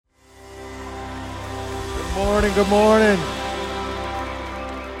morning, good morning.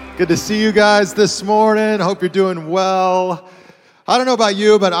 Good to see you guys this morning. Hope you're doing well. I don't know about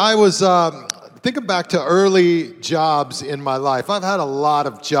you, but I was thinking back to early jobs in my life. I've had a lot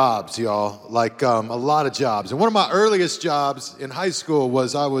of jobs, y'all, a lot of jobs. And one of my earliest jobs in high school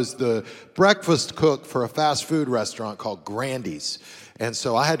was I was the breakfast cook for a fast food restaurant called Grandy's. And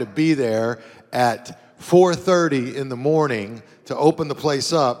so I had to be there at 4:30 in the morning to open the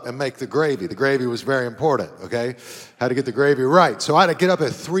place up and make the gravy. The gravy was very important, okay? Had to get the gravy right. So I had to get up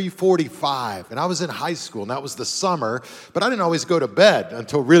at 3:45, and I was in high school, and that was the summer, but I didn't always go to bed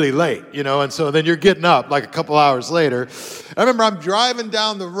until really late, and so then you're getting up like a couple hours later. I remember I'm driving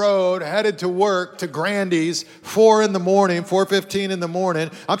down the road, headed to work, to Grandy's, 4 in the morning, 4:15 in the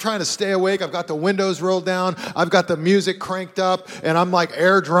morning. I'm trying to stay awake. I've got the windows rolled down. I've got the music cranked up, and I'm like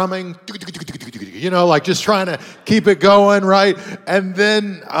air drumming, just trying to keep it going, right? And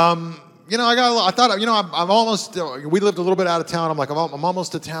then, we lived a little bit out of town. I'm like, I'm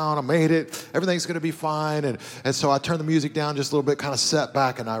almost to town. I made it. Everything's going to be fine. And so I turned the music down just a little bit, kind of sat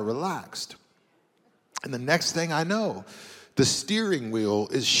back, and I relaxed. And the next thing I know, the steering wheel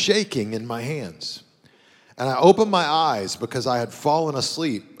is shaking in my hands. And I opened my eyes because I had fallen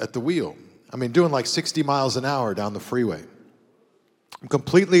asleep at the wheel. Doing like 60 miles an hour down the freeway. I'm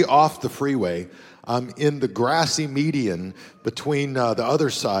completely off the freeway. I'm in the grassy median between the other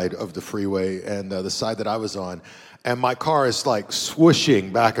side of the freeway and the side that I was on. And my car is like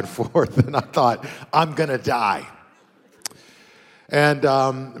swooshing back and forth. And I thought, I'm going to die. And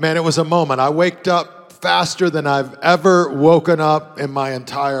it was a moment. I waked up faster than I've ever woken up in my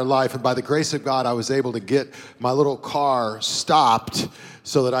entire life. And by the grace of God, I was able to get my little car stopped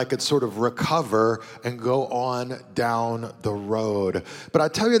so that I could sort of recover and go on down the road. But I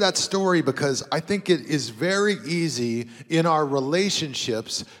tell you that story because I think it is very easy in our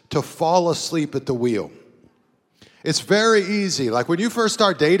relationships to fall asleep at the wheel. It's very easy. Like when you first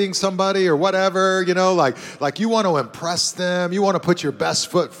start dating somebody or whatever, like you want to impress them. You want to put your best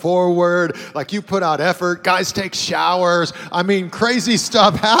foot forward. Like you put out effort. Guys take showers. Crazy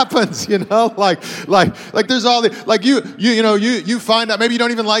stuff happens, like there's all the, like you find out, maybe you don't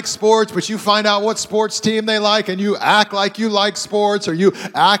even like sports, but you find out what sports team they like and you act like you like sports or you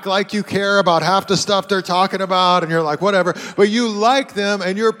act like you care about half the stuff they're talking about and you're like, whatever, but you like them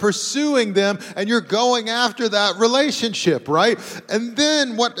and you're pursuing them and you're going after that relationship, right? And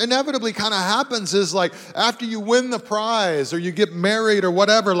then what inevitably kind of happens is like after you win the prize or you get married or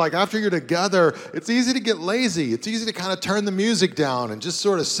whatever, like after you're together, it's easy to get lazy. It's easy to kind of turn the music down and just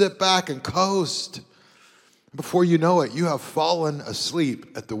sort of sit back and coast. Before you know it, you have fallen asleep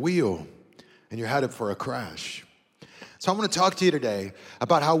at the wheel and you're headed for a crash. So I want to talk to you today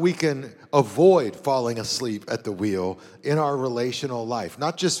about how we can avoid falling asleep at the wheel in our relational life.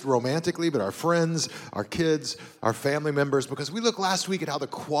 Not just romantically, but our friends, our kids, our family members. Because we looked last week at how the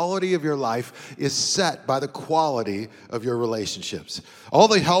quality of your life is set by the quality of your relationships. All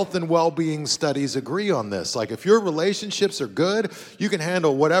the health and well-being studies agree on this. Like if your relationships are good, you can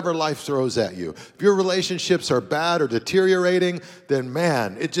handle whatever life throws at you. If your relationships are bad or deteriorating, then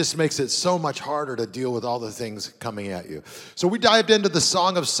man, it just makes it so much harder to deal with all the things coming at you. So we dived into the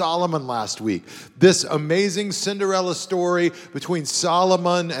Song of Solomon last week. This amazing Cinderella story between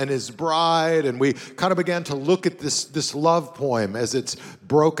Solomon and his bride, and we kind of began to look at this love poem as it's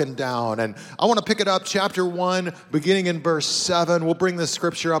broken down. And I want to pick it up, chapter 1, beginning in verse 7. We'll bring the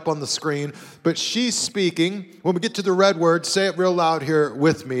scripture up on the screen. But she's speaking. When we get to the red word, say it real loud here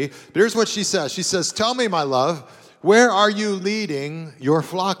with me. But here's what she says. She says, "Tell me, my love, where are you leading your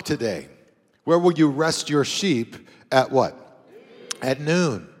flock today? Where will you rest your sheep at what? At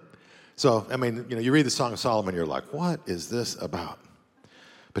noon." So, you read the Song of Solomon, you're like, what is this about?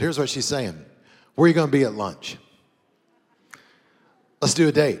 But here's what she's saying. Where are you going to be at lunch? Let's do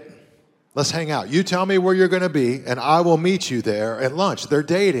a date. Let's hang out. You tell me where you're going to be, and I will meet you there at lunch. They're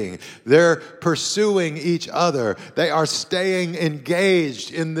dating. They're pursuing each other. They are staying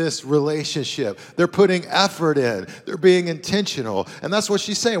engaged in this relationship. They're putting effort in. They're being intentional. And that's what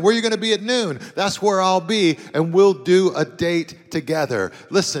she's saying. Where are you going to be at noon? That's where I'll be, and we'll do a date together.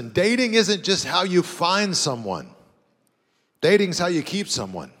 Listen, dating isn't just how you find someone. Dating's how you keep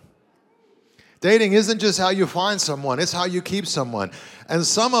someone. Dating isn't just how you find someone, it's how you keep someone. And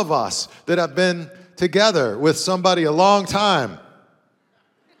some of us that have been together with somebody a long time,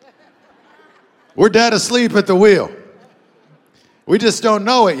 we're dead asleep at the wheel. We just don't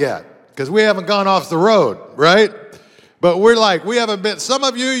know it yet because we haven't gone off the road, right? But we're like, we haven't been, some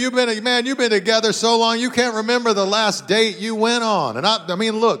of you, you've been together so long, you can't remember the last date you went on. And I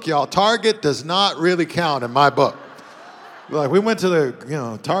mean, look, y'all, Target does not really count in my book. Like, we went to the,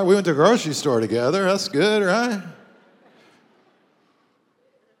 we went to the grocery store together. That's good, right?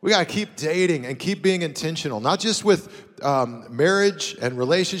 We got to keep dating and keep being intentional, not just with marriage and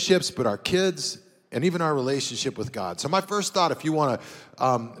relationships, but our kids and even our relationship with God. So my first thought, if you want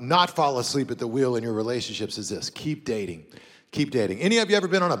to not fall asleep at the wheel in your relationships, is this: keep dating. Keep dating. Any of you ever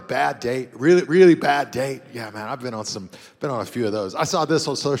been on a bad date? Really, really bad date? Yeah, man, I've been on a few of those. I saw this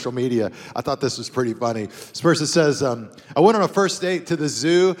on social media. I thought this was pretty funny. This person says, I went on a first date to the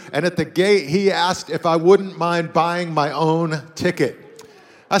zoo, and at the gate, he asked if I wouldn't mind buying my own ticket.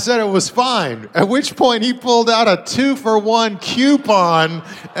 I said it was fine, at which point he pulled out a 2-for-1 coupon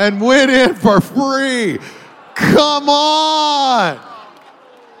and went in for free. Come on!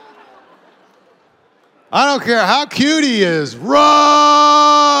 I don't care how cute he is.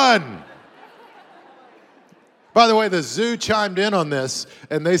 Run! By the way, the zoo chimed in on this,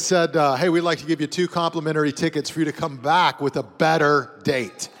 and they said, hey, we'd like to give you 2 complimentary tickets for you to come back with a better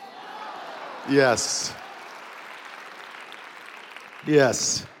date. Yes.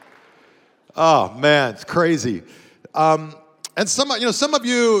 Yes. Oh, man, it's crazy. And some of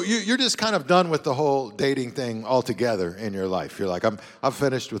you're just kind of done with the whole dating thing altogether in your life. You're like, I'm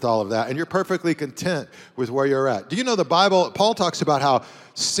finished with all of that, and you're perfectly content with where you're at. Do you know the Bible? Paul talks about how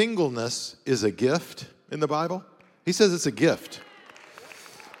singleness is a gift in the Bible. He says it's a gift.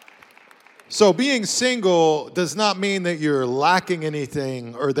 So being single does not mean that you're lacking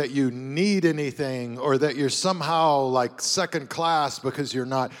anything or that you need anything or that you're somehow like second class because you're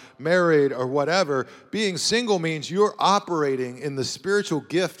not married or whatever. Being single means you're operating in the spiritual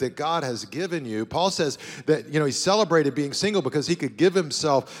gift that God has given you. Paul says that, he celebrated being single because he could give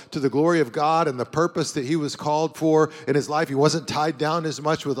himself to the glory of God and the purpose that he was called for in his life. He wasn't tied down as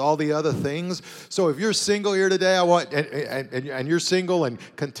much with all the other things. So if you're single here today, and you're single and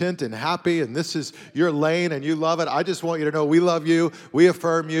content and happy, and this is your lane and you love it, I just want you to know we love you, we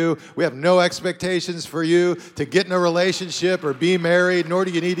affirm you, we have no expectations for you to get in a relationship or be married, nor do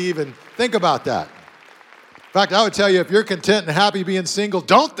you need to even think about that. In fact, I would tell you, if you're content and happy being single,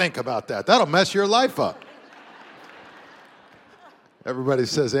 don't think about that. That'll mess your life up. Everybody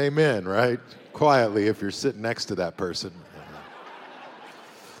says amen, right? Quietly if you're sitting next to that person.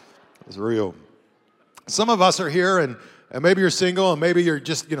 It's real. Some of us are here and maybe you're single, and maybe you're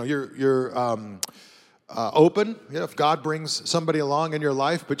just, you're open, if God brings somebody along in your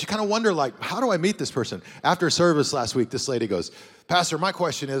life, but you kind of wonder, like, how do I meet this person? After service last week, this lady goes, Pastor, my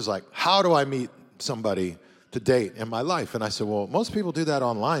question is, like, how do I meet somebody to date in my life? And I said, well, most people do that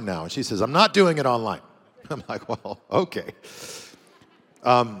online now. And she says, I'm not doing it online. I'm like, well, okay.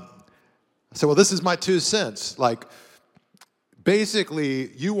 I said, well, this is my 2 cents. Like,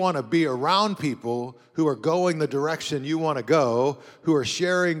 basically, you want to be around people who are going the direction you want to go, who are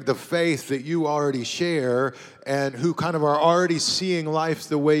sharing the faith that you already share, and who kind of are already seeing life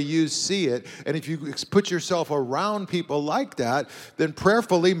the way you see it. And if you put yourself around people like that, then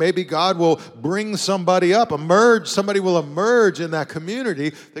prayerfully, maybe God will bring somebody up, somebody will emerge in that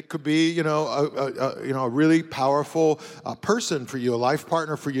community that could be, a really powerful person for you, a life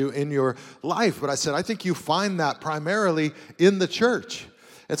partner for you in your life. But I said, I think you find that primarily in the church.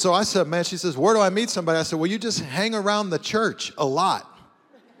 And so I said, man, she says, where do I meet somebody? I said, well, you just hang around the church a lot.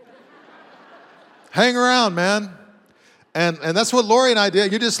 Hang around, man. And that's what Lori and I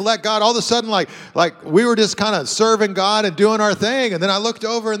did. You just let God, all of a sudden, like we were just kind of serving God and doing our thing. And then I looked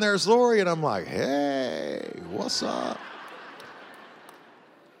over and there's Lori, and I'm like, hey, what's up?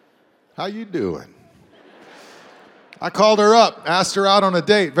 How you doing? I called her up, asked her out on a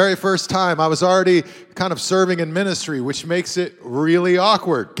date, very first time. I was already kind of serving in ministry, which makes it really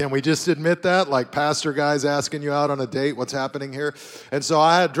awkward. Can we just admit that? Like, pastor guys asking you out on a date, what's happening here? And so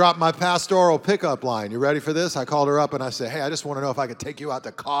I had dropped my pastoral pickup line. You ready for this? I called her up and I said, hey, I just want to know if I could take you out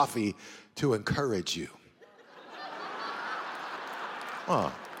to coffee to encourage you.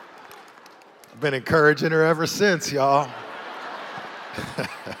 Oh, I've been encouraging her ever since, y'all.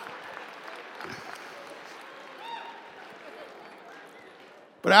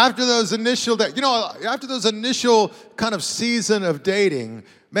 But after those initial kind of season of dating,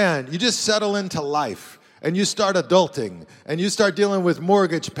 man, you just settle into life. And you start adulting, and you start dealing with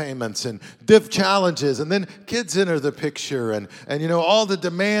mortgage payments and diff challenges, and then kids enter the picture, and all the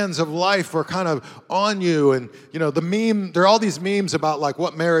demands of life are kind of on you. And there are all these memes about like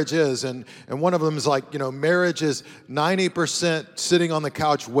what marriage is, and one of them is like, marriage is 90% sitting on the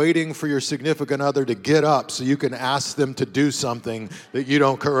couch waiting for your significant other to get up so you can ask them to do something that you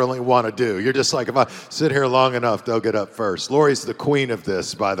don't currently want to do. You're just like, if I sit here long enough, they'll get up first. Lori's the queen of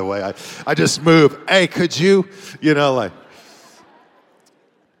this, by the way. I just move. Hey, could you?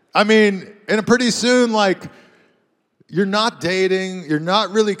 And pretty soon, like, you're not dating, you're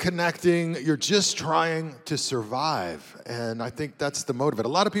not really connecting, you're just trying to survive. And I think that's the motive. A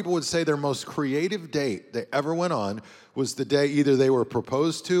lot of people would say their most creative date they ever went on was the day either they were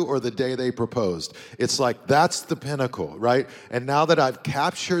proposed to or the day they proposed. It's like, that's the pinnacle, right? And now that I've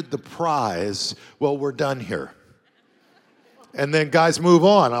captured the prize, well, we're done here. And then guys move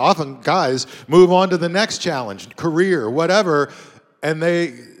on. Often guys move on to the next challenge, career, whatever, and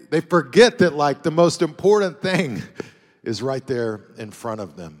they forget that like the most important thing is right there in front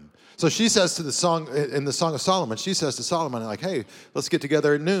of them. So she says to the Song of Solomon, she says to Solomon, like, hey, let's get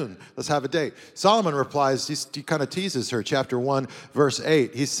together at noon. Let's have a date. Solomon replies, he kind of teases her, chapter 1, verse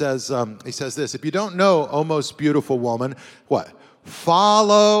 8. He says this, if you don't know, O most beautiful woman, what?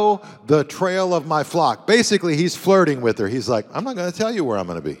 Follow the trail of my flock. Basically, he's flirting with her. He's like, I'm not going to tell you where I'm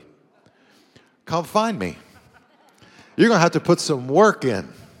going to be. Come find me. You're going to have to put some work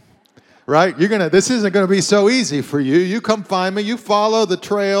in. Right? This isn't going to be so easy for you. You come find me. You follow the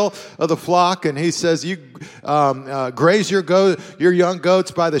trail of the flock. And he says, you graze your young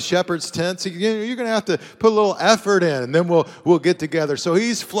goats by the shepherd's tents. You're going to have to put a little effort in, and then we'll get together. So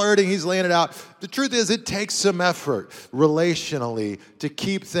he's flirting. He's laying it out. The truth is, it takes some effort relationally to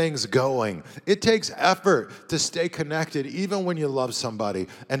keep things going. It takes effort to stay connected, even when you love somebody,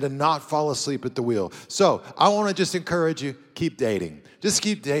 and to not fall asleep at the wheel. So I want to just encourage you, keep dating. Just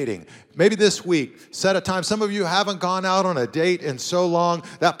keep dating. Maybe this week, set a time. Some of you haven't gone out on a date in so long.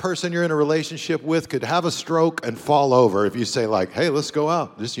 That person you're in a relationship with could have a stroke and fall over if you say like, hey, let's go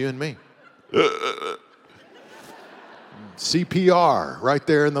out, just you and me. CPR right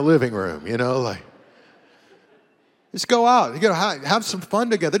there in the living room, like. Just go out. Have some fun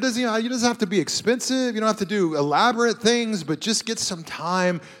together. It doesn't have to be expensive. You don't have to do elaborate things, but just get some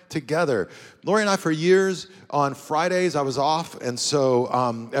time together. Lori and I, for years, on Fridays, I was off. And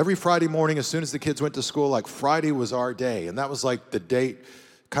so every Friday morning, as soon as the kids went to school, like Friday was our day. And that was like the date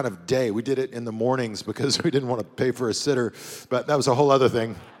kind of day. We did it in the mornings because we didn't want to pay for a sitter. But that was a whole other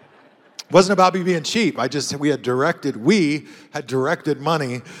thing. It wasn't about me being cheap. We had directed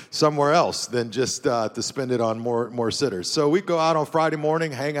money somewhere else than just to spend it on more sitters. So we'd go out on Friday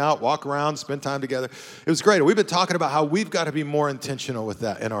morning, hang out, walk around, spend time together. It was great. We've been talking about how we've got to be more intentional with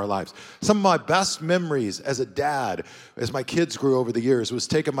that in our lives. Some of my best memories as a dad, as my kids grew over the years, was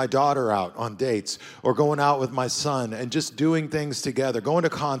taking my daughter out on dates or going out with my son and just doing things together, going to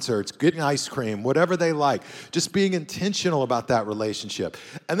concerts, getting ice cream, whatever they like, just being intentional about that relationship.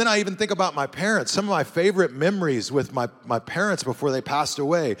 And then I even think about my parents. Some of my favorite memories with my parents before they passed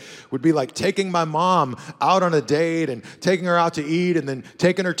away would be like taking my mom out on a date and taking her out to eat and then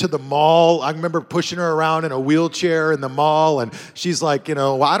taking her to the mall. I remember pushing her around in a wheelchair in the mall, and she's like,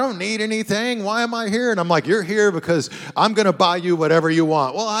 well, I don't need anything. Why am I here? And I'm like, you're here because I'm going to buy you whatever you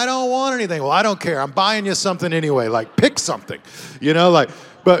want. Well, I don't want anything. Well, I don't care. I'm buying you something anyway. Like, pick something,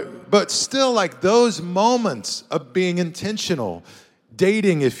 but still, like, those moments of being intentional,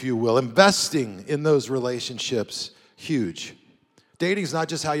 dating, if you will, investing in those relationships, huge. Dating is not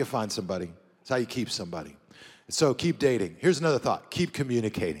just how you find somebody, it's how you keep somebody. So keep dating. Here's another thought. Keep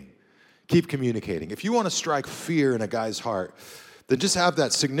communicating. Keep communicating. If you want to strike fear in a guy's heart, then just have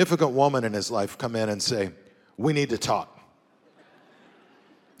that significant woman in his life come in and say, we need to talk.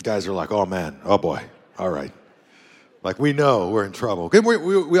 Guys are like, oh man, oh boy, all right. Like, we know we're in trouble.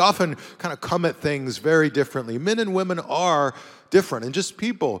 We often kind of come at things very differently. Men and women are different, and just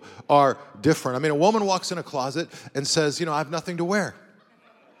people are different. I mean, a woman walks in a closet and says, I have nothing to wear.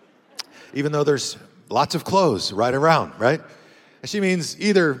 Even though there's lots of clothes right around, right? And she means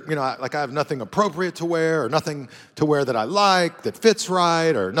either, like I have nothing appropriate to wear or nothing to wear that I like, that fits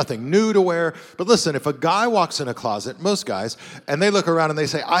right, or nothing new to wear. But listen, if a guy walks in a closet, most guys, and they look around and they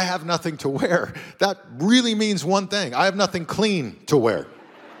say, I have nothing to wear, that really means one thing. I have nothing clean to wear.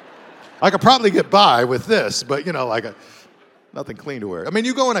 I could probably get by with this, but, nothing clean to wear. I mean,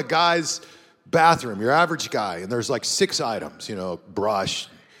 you go in a guy's bathroom, your average guy, and there's like 6 items, brush,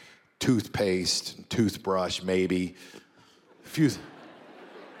 toothpaste, toothbrush, maybe.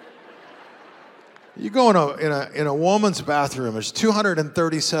 You go in a woman's bathroom, there's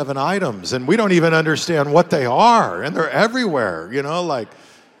 237 items, and we don't even understand what they are, and they're everywhere,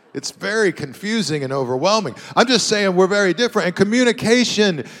 it's very confusing and overwhelming. I'm just saying we're very different, and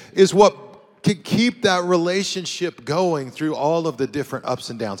communication is what can keep that relationship going through all of the different ups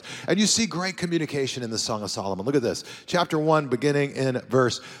and downs. And you see great communication in the Song of Solomon. Look at this. Chapter 1, beginning in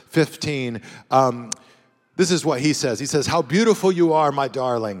verse 15. This is what he says. He says, how beautiful you are, my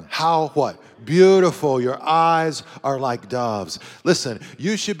darling. How what? Beautiful. Your eyes are like doves. Listen,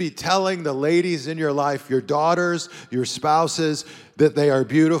 you should be telling the ladies in your life, your daughters, your spouses, that they are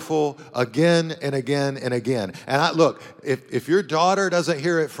beautiful again and again and again. And look, if your daughter doesn't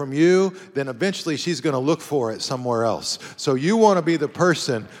hear it from you, then eventually she's going to look for it somewhere else. So you want to be the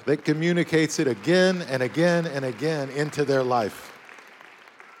person that communicates it again and again and again into their life.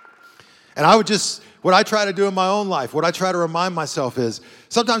 And what I try to do in my own life, what I try to remind myself is,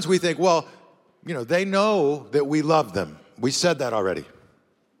 sometimes we think, well, they know that we love them. We said that already,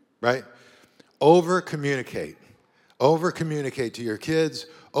 right? Over-communicate. Over-communicate to your kids.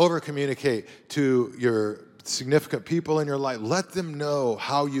 Over-communicate to your significant people in your life. Let them know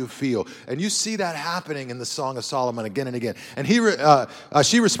how you feel. And you see that happening in the Song of Solomon again and again. And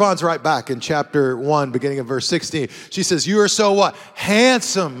she responds right back in chapter 1, beginning of verse 16. She says, you are so what?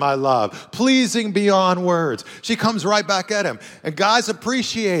 Handsome, my love. Pleasing beyond words. She comes right back at him. And guys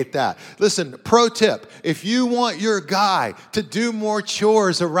appreciate that. Listen, pro tip. If you want your guy to do more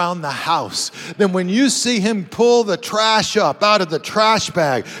chores around the house, then when you see him pull the trash up out of the trash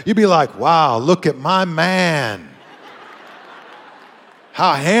bag, you'd be like, wow, look at my man.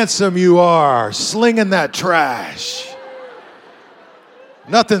 How handsome you are, slinging that trash.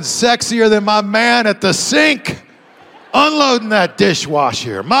 Nothing sexier than my man at the sink, unloading that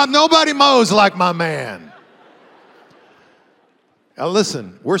dishwasher. Nobody mows like my man. Now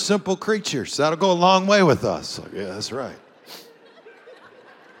listen, we're simple creatures. That'll go a long way with us. Like, yeah, that's right.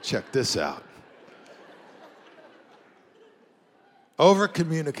 Check this out.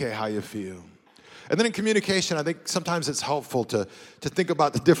 Over-communicate how you feel. And then in communication, I think sometimes it's helpful to think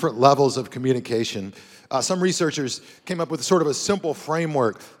about the different levels of communication. Some researchers came up with sort of a simple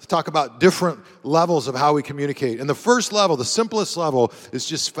framework to talk about different levels of how we communicate. And the first level, the simplest level, is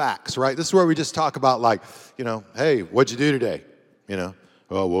just facts, right? This is where we just talk about hey, what'd you do today? I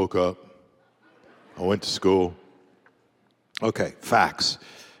woke up. I went to school. Okay, facts.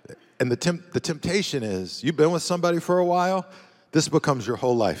 And the temptation is, you've been with somebody for a while, this becomes your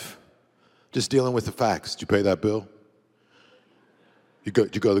whole life. Just dealing with the facts. Did you pay that bill? Did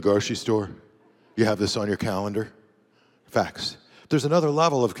you go to the grocery store? You have this on your calendar? Facts. There's another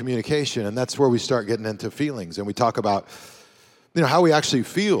level of communication, and that's where we start getting into feelings. And we talk about, how we actually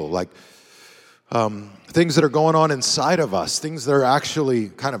feel, like things that are going on inside of us, things that are actually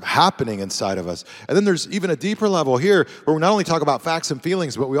kind of happening inside of us. And then there's even a deeper level here where we not only talk about facts and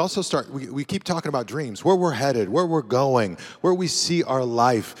feelings, but we also we keep talking about dreams, where we're headed, where we're going, where we see our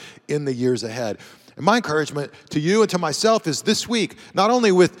life in the years ahead. And my encouragement to you and to myself is this week, not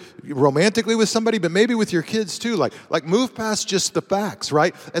only romantically with somebody, but maybe with your kids too. Like move past just the facts,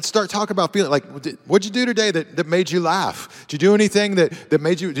 right? And start talking about feeling. Like, what'd you do today that made you laugh? Did you do anything that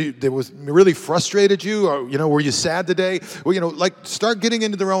made you, that was really frustrated you? Or, were you sad today? Well, start getting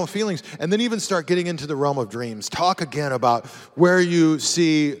into the realm of feelings, and then even start getting into the realm of dreams. Talk again about where you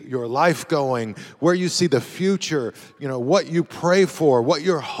see your life going, where you see the future, what you pray for, what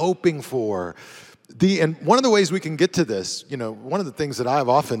you're hoping for. And one of the ways we can get to this, one of the things that I've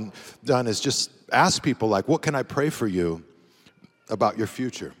often done is just ask people, what can I pray for you about your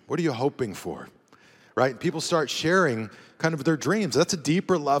future? What are you hoping for? Right? People start sharing kind of their dreams. That's a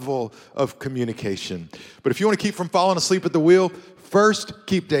deeper level of communication. But if you want to keep from falling asleep at the wheel, first,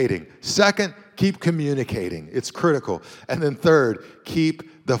 keep dating. Second, keep communicating. It's critical. And then third,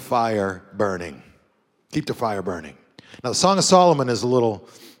 keep the fire burning. Keep the fire burning. Now, the Song of Solomon is a little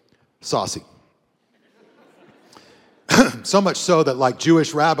saucy. So much so that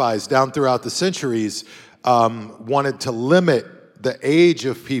Jewish rabbis down throughout the centuries wanted to limit the age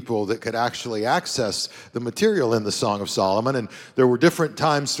of people that could actually access the material in the Song of Solomon. And there were different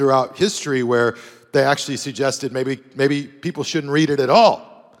times throughout history where they actually suggested maybe people shouldn't read it at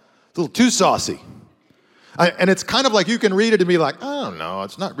all. It's a little too saucy. And it's kind of like you can read it and be like, oh no,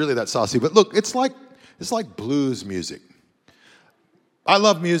 it's not really that saucy. But look, it's like blues music. I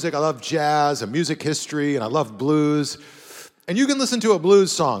love music, I love jazz and music history, and I love blues. And you can listen to a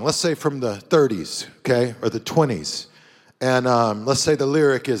blues song, let's say from the 30s, okay, or the 20s. And let's say the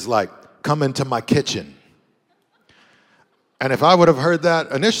lyric is come into my kitchen. And if I would have heard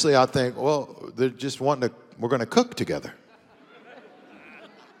that initially, I'd think, well, they're just we're going to cook together.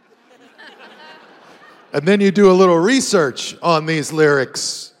 And then you do a little research on these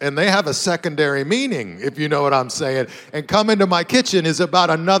lyrics, and they have a secondary meaning, if you know what I'm saying. And come into my kitchen is about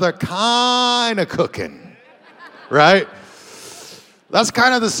another kind of cooking, right? That's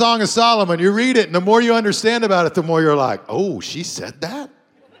kind of the Song of Solomon. You read it, and the more you understand about it, the more you're like, oh, she said that?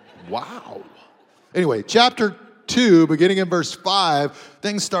 Wow. Anyway, chapter 2, beginning in verse 5,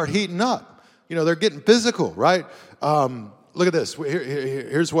 things start heating up. they're getting physical, right? Look at this.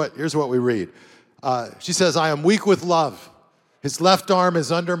 Here's what we read. She says, I am weak with love. His left arm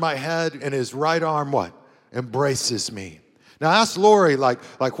is under my head, and his right arm, what? Embraces me. Now, ask Lori, like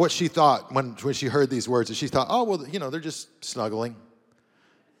what she thought when she heard these words. And she thought, oh, well, they're just snuggling.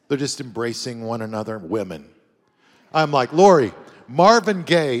 They're just embracing one another, women. I'm like, Lori, Marvin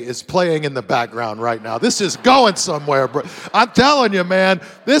Gaye is playing in the background right now. This is going somewhere, bro. I'm telling you, man,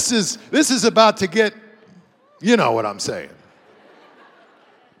 this is about to get, you know what I'm saying.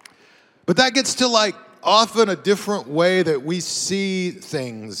 But that gets to often a different way that we see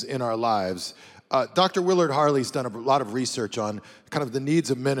things in our lives. Dr. Willard Harley's done a lot of research on kind of the needs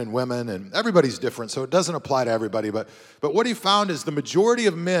of men and women, and everybody's different, so it doesn't apply to everybody. But what he found is the majority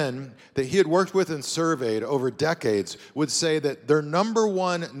of men that he had worked with and surveyed over decades would say that their number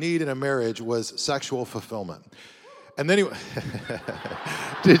one need in a marriage was sexual fulfillment. And then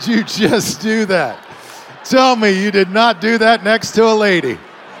did you just do that? Tell me you did not do that next to a lady.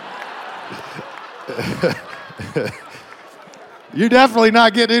 You're definitely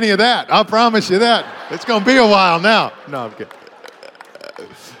not getting any of that. I'll promise you that. It's going to be a while now. No, I'm kidding.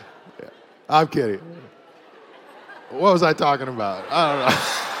 I'm kidding. What was I talking about?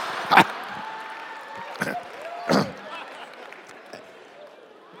 I don't know.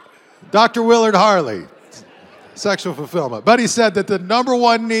 Dr. Willard Harley, sexual fulfillment. But he said that the number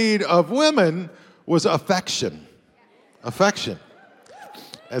one need of women was affection. Affection.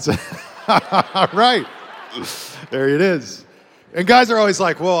 That's right. There it is. And guys are always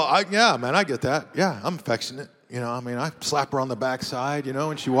like, well, yeah, man, I get that. Yeah, I'm affectionate. I slap her on the backside,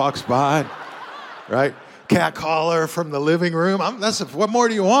 when she walks by, right? Cat call her from the living room. What more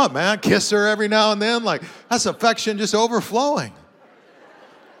do you want, man? Kiss her every now and then. That's affection just overflowing.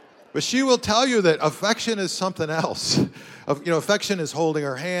 But she will tell you that affection is something else. Affection is holding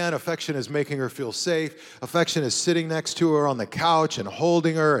her hand. Affection is making her feel safe. Affection is sitting next to her on the couch and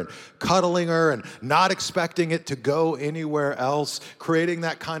holding her and cuddling her and not expecting it to go anywhere else, creating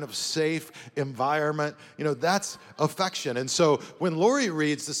that kind of safe environment. That's affection. And so when Lori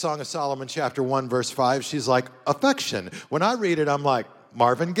reads the Song of Solomon, chapter 1, verse 5, she's like, affection. When I read it, I'm like,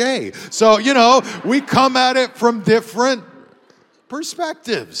 Marvin Gaye. So, we come at it from different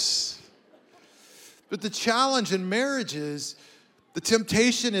perspectives. But the challenge in marriage is, the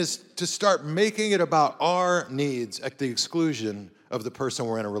temptation is to start making it about our needs at the exclusion of the person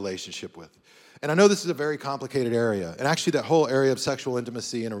we're in a relationship with. And I know this is a very complicated area. And actually that whole area of sexual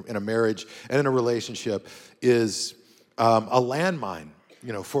intimacy in a marriage and in a relationship is a landmine,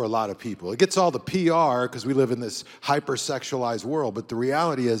 for a lot of people. It gets all the PR because we live in this hyper-sexualized world. But the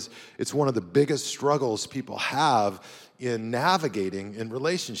reality is it's one of the biggest struggles people have in navigating in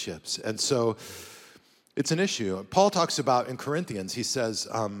relationships. And so it's an issue. Paul talks about in Corinthians, he says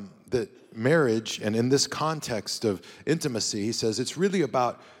that marriage, and in this context of intimacy, he says it's really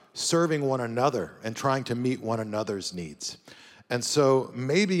about serving one another and trying to meet one another's needs. And so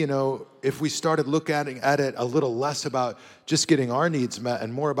maybe, if we started looking at it a little less about just getting our needs met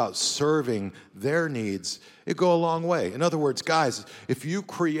and more about serving their needs, it'd go a long way. In other words, guys, if you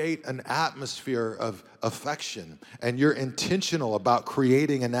create an atmosphere of affection and you're intentional about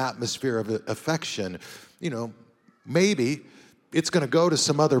creating an atmosphere of affection, maybe it's going to go to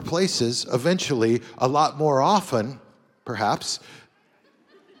some other places eventually a lot more often, perhaps,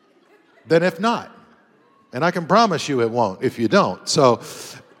 than if not. And I can promise you it won't if you don't. So,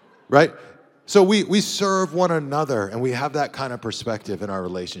 right? So we serve one another, and we have that kind of perspective in our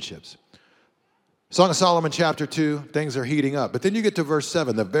relationships. Song of Solomon, chapter 2, things are heating up. But then you get to verse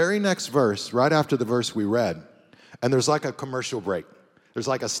 7, the very next verse, right after the verse we read, and there's like a commercial break. There's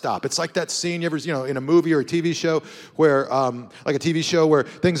like a stop. It's like that scene you ever, in a movie or a TV show where, like a TV show where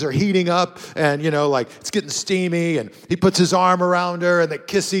things are heating up and, it's getting steamy and he puts his arm around her and they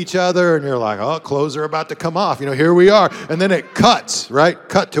kiss each other and you're like, oh, clothes are about to come off. Here we are. And then it cuts, right?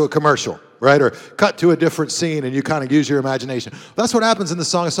 Cut to a commercial, right? Or cut to a different scene and you kind of use your imagination. That's what happens in the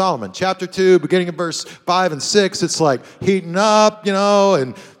Song of Solomon. Chapter 2, beginning of verse 5 and 6, it's like heating up,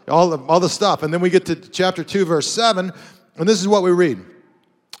 and all the stuff. And then we get to chapter 2, verse 7, and this is what we read.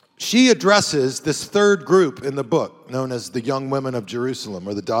 She addresses this third group in the book, known as the young women of Jerusalem,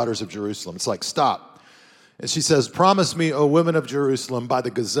 or the daughters of Jerusalem. It's like, stop. And she says, promise me, O women of Jerusalem, by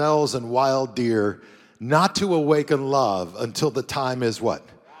the gazelles and wild deer, not to awaken love until the time is what?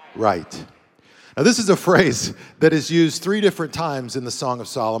 Right. Now, this is a phrase that is used 3 different times in the Song of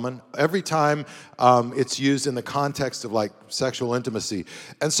Solomon. Every time it's used in the context of sexual intimacy.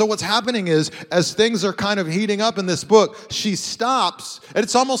 And so what's happening is, as things are kind of heating up in this book, she stops. And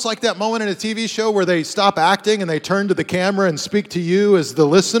it's almost like that moment in a TV show where they stop acting and they turn to the camera and speak to you as the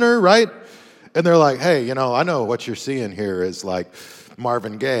listener, right? And they're like, hey, I know what you're seeing here is like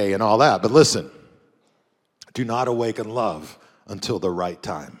Marvin Gaye and all that, but listen, do not awaken love until the right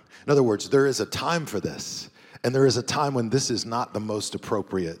time. In other words, there is a time for this, and there is a time when this is not the most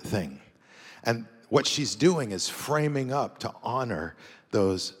appropriate thing. And what she's doing is framing up to honor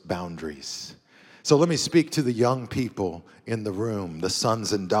those boundaries. So let me speak to the young people in the room, the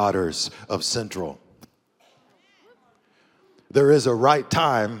sons and daughters of Central. There is a right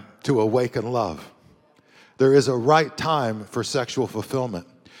time to awaken love. There is a right time for sexual fulfillment.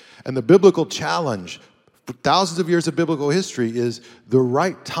 And the biblical challenge, for thousands of years of biblical history, is the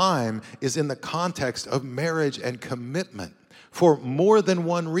right time is in the context of marriage and commitment for more than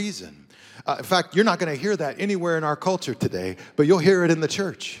one reason. In fact, you're not going to hear that anywhere in our culture today, but you'll hear it in the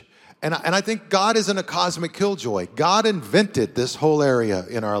church. And I think God isn't a cosmic killjoy. God invented this whole area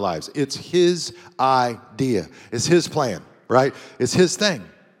in our lives. It's his idea. It's his plan, right? It's his thing.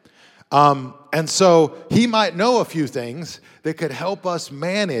 And so he might know a few things that could help us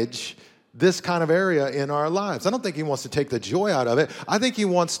manage this kind of area in our lives. I don't think he wants to take the joy out of it. I think he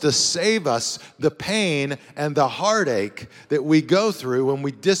wants to save us the pain and the heartache that we go through when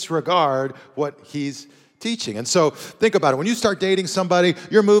we disregard what he's teaching. And so think about it. When you start dating somebody,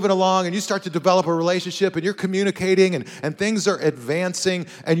 you're moving along and you start to develop a relationship and you're communicating and things are advancing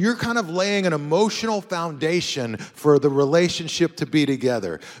and you're kind of laying an emotional foundation for the relationship to be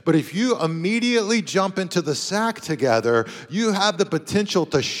together. But if you immediately jump into the sack together, you have the potential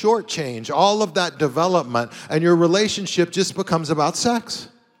to shortchange all of that development and your relationship just becomes about sex.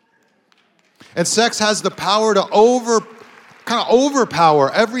 And sex has the power to overpower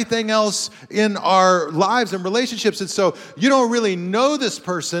everything else in our lives and relationships. And so you don't really know this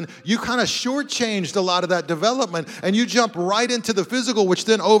person. You kind of shortchanged a lot of that development and you jump right into the physical, which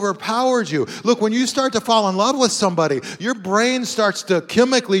then overpowers you. Look, when you start to fall in love with somebody, your brain starts to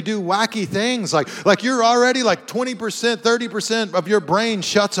chemically do wacky things. Like you're already like 20%, 30% of your brain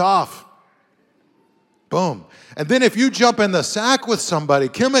shuts off. Boom. And then if you jump in the sack with somebody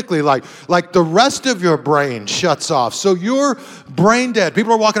chemically, like the rest of your brain shuts off. So you're brain dead.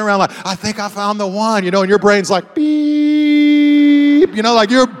 People are walking around like, I think I found the one, and your brain's like, beep, like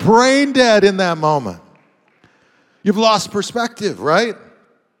you're brain dead in that moment. You've lost perspective, right?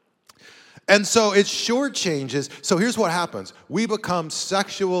 And so it shortchanges. So here's what happens. We become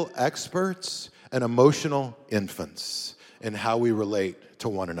sexual experts and emotional infants in how we relate to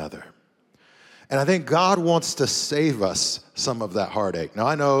one another. And I think God wants to save us some of that heartache. Now,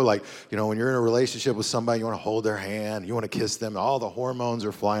 I know, when you're in a relationship with somebody, you want to hold their hand, you want to kiss them, all the hormones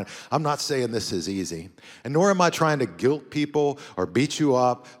are flying. I'm not saying this is easy. And nor am I trying to guilt people or beat you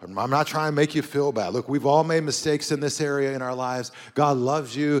up. I'm not trying to make you feel bad. Look, we've all made mistakes in this area in our lives. God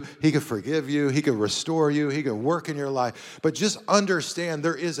loves you. He can forgive you. He can restore you. He can work in your life. But just understand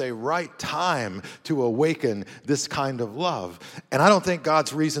there is a right time to awaken this kind of love. And I don't think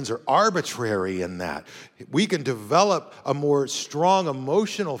God's reasons are arbitrary in that. We can develop a more strong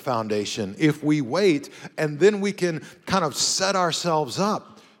emotional foundation if we wait, and then we can kind of set ourselves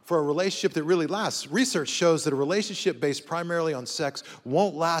up for a relationship that really lasts. Research shows that a relationship based primarily on sex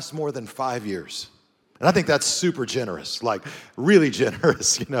won't last more than 5 years. And I think that's super generous, like really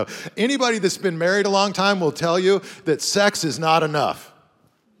generous. Anybody that's been married a long time will tell you that sex is not enough.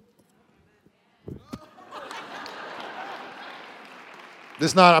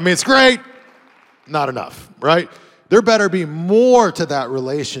 It's great. Not enough, right? There better be more to that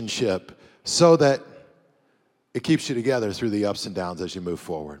relationship so that it keeps you together through the ups and downs as you move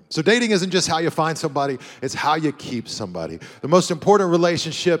forward. So dating isn't just how you find somebody, it's how you keep somebody. The most important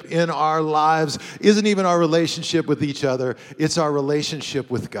relationship in our lives isn't even our relationship with each other, it's our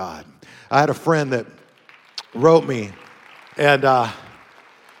relationship with God. I had a friend that wrote me, and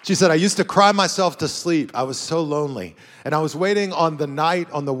she said, I used to cry myself to sleep. I was so lonely. And I was waiting on the knight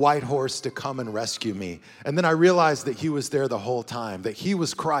on the white horse to come and rescue me. And then I realized that he was there the whole time, that he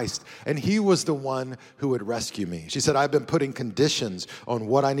was Christ, and he was the one who would rescue me. She said, I've been putting conditions on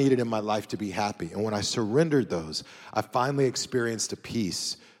what I needed in my life to be happy. And when I surrendered those, I finally experienced a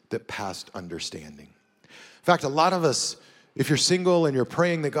peace that passed understanding. In fact, a lot of us, if you're single and you're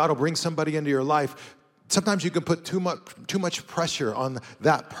praying that God will bring somebody into your life, sometimes you can put too much pressure on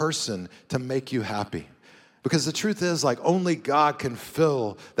that person to make you happy. Because the truth is, only God can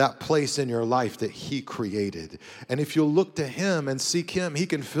fill that place in your life that he created. And if you'll look to him and seek him, he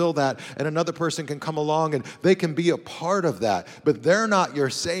can fill that, and another person can come along and they can be a part of that. But they're not your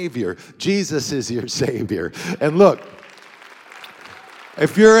savior. Jesus is your savior. And look,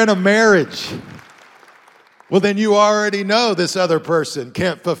 if you're in a marriage, well, then you already know this other person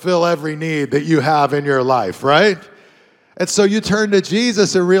can't fulfill every need that you have in your life, right? And so you turn to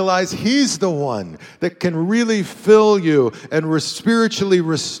Jesus and realize he's the one that can really fill you and spiritually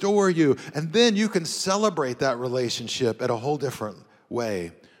restore you. And then you can celebrate that relationship in a whole different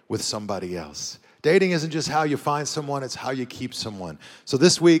way with somebody else. Dating isn't just how you find someone, it's how you keep someone. So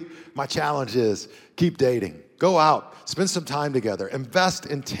this week, my challenge is keep dating. Go out, spend some time together, invest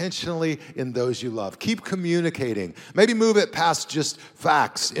intentionally in those you love. Keep communicating. Maybe move it past just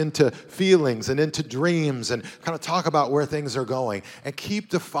facts into feelings and into dreams and kind of talk about where things are going. And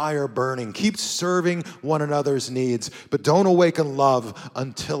keep the fire burning. Keep serving one another's needs, but don't awaken love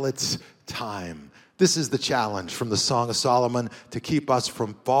until it's time. This is the challenge from the Song of Solomon to keep us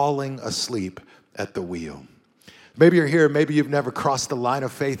from falling asleep at the wheel. Maybe you're here, maybe you've never crossed the line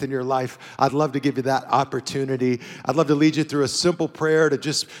of faith in your life. I'd love to give you that opportunity. I'd love to lead you through a simple prayer to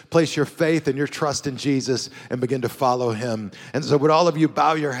just place your faith and your trust in Jesus and begin to follow him. And so would all of you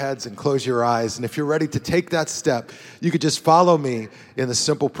bow your heads and close your eyes? And if you're ready to take that step, you could just follow me in the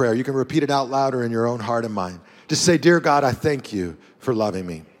simple prayer. You can repeat it out loud or in your own heart and mind. Just say, "Dear God, I thank you for loving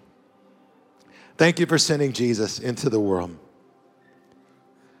me. Thank you for sending Jesus into the world.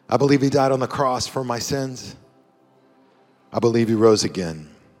 I believe he died on the cross for my sins. I believe he rose again.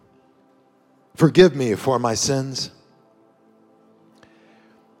 Forgive me for my sins.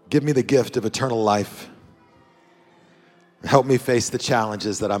 Give me the gift of eternal life. Help me face the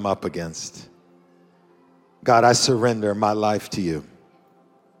challenges that I'm up against. God, I surrender my life to you.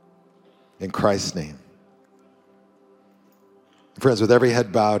 In Christ's name." Friends, with every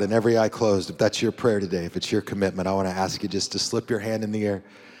head bowed and every eye closed, if that's your prayer today, if it's your commitment, I want to ask you just to slip your hand in the air.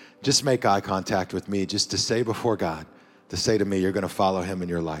 Just make eye contact with me, just to say before God, to say to me, you're going to follow him in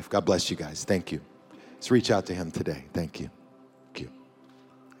your life. God bless you guys. Thank you. Let's reach out to him today. Thank you. Thank you.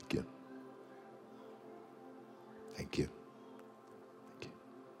 Thank you. Thank you. Thank you.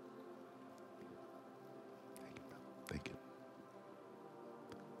 Thank you.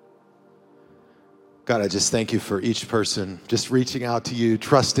 God, I just thank you for each person just reaching out to you,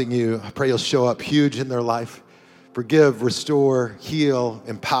 trusting you. I pray you'll show up huge in their life. Forgive, restore, heal,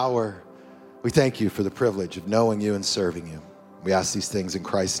 empower. We thank you for the privilege of knowing you and serving you. We ask these things in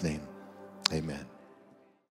Christ's name. Amen.